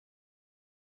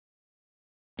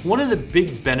One of the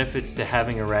big benefits to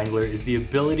having a Wrangler is the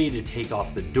ability to take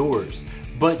off the doors,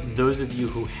 but those of you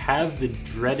who have the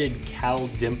dreaded cowl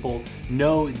dimple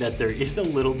know that there is a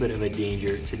little bit of a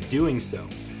danger to doing so.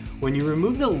 When you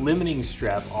remove the limiting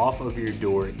strap off of your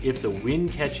door, if the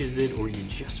wind catches it or you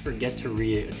just forget to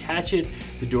reattach it,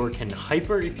 the door can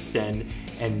hyperextend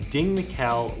and ding the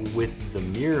cowl with the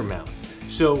mirror mount.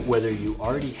 So whether you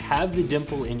already have the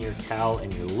dimple in your cowl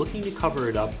and you're looking to cover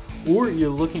it up, or you're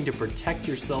looking to protect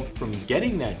yourself from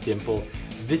getting that dimple,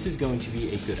 this is going to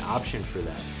be a good option for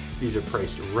that. These are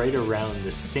priced right around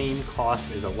the same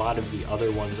cost as a lot of the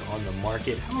other ones on the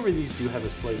market. However, these do have a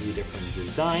slightly different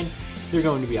design. They're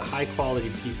going to be a high quality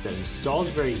piece that installs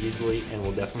very easily and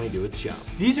will definitely do its job.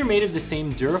 These are made of the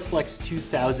same Duraflex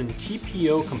 2000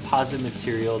 TPO composite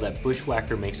material that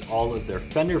Bushwacker makes all of their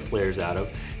fender flares out of,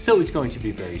 so it's going to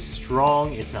be very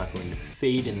strong, it's not going to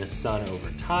fade in the sun over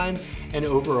time, and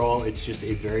overall it's just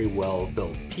a very well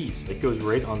built piece. It goes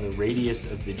right on the radius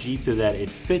of the Jeep so that it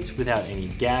fits without any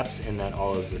gaps, and that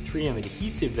all of the 3M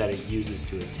adhesive that it uses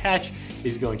to attach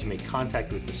is going to make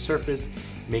contact with the surface,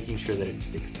 making sure that it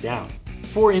sticks down.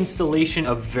 For installation,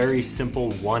 a very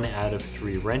simple 1 out of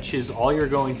 3 wrenches. All you're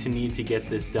going to need to get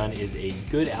this done is a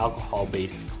good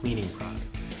alcohol-based cleaning product.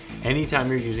 Anytime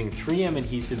you're using 3M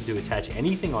adhesive to attach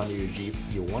anything onto your Jeep,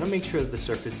 you'll want to make sure that the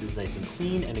surface is nice and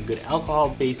clean, and a good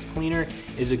alcohol-based cleaner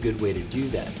is a good way to do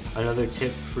that. Another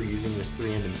tip for using this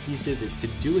 3M adhesive is to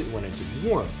do it when it's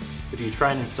warm. If you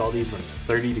try and install these when it's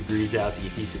 30 degrees out, the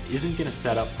adhesive isn't going to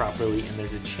set up properly, and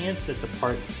there's a chance that the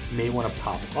part may want to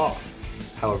pop off.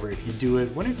 However, if you do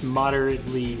it when it's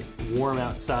moderately warm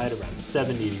outside, around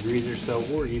 70 degrees or so,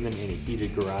 or even in a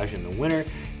heated garage in the winter,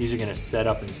 these are going to set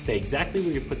up and stay exactly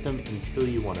where you put them until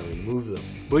you want to remove them.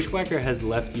 Bushwacker has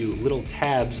left you little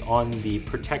tabs on the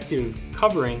protective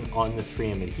covering on the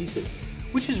 3M adhesive,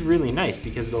 which is really nice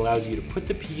because it allows you to put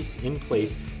the piece in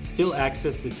place, still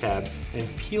access the tab, and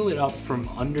peel it up from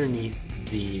underneath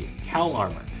the cowl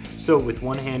armor. So with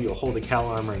one hand, you'll hold the cowl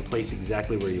armor in place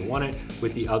exactly where you want it.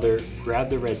 With the other, grab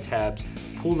the red tabs,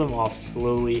 pull them off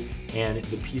slowly, and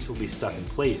the piece will be stuck in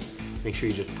place. Make sure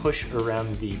you just push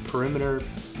around the perimeter,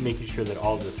 making sure that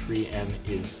all of the 3M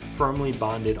is firmly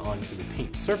bonded onto the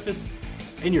paint surface,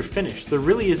 and you're finished. There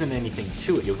really isn't anything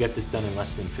to it. You'll get this done in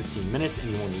less than 15 minutes,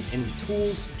 and you won't need any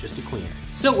tools, just a cleaner.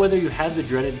 So whether you have the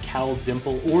dreaded cowl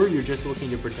dimple or you're just looking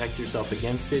to protect yourself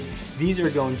against it, these are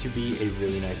going to be a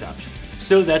really nice option.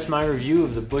 So that's my review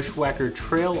of the Bushwacker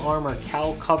Trail Armor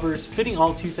Cowl covers fitting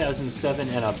all 2007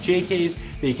 and up JKs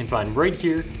that you can find right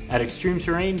here at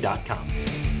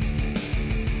ExtremeTerrain.com.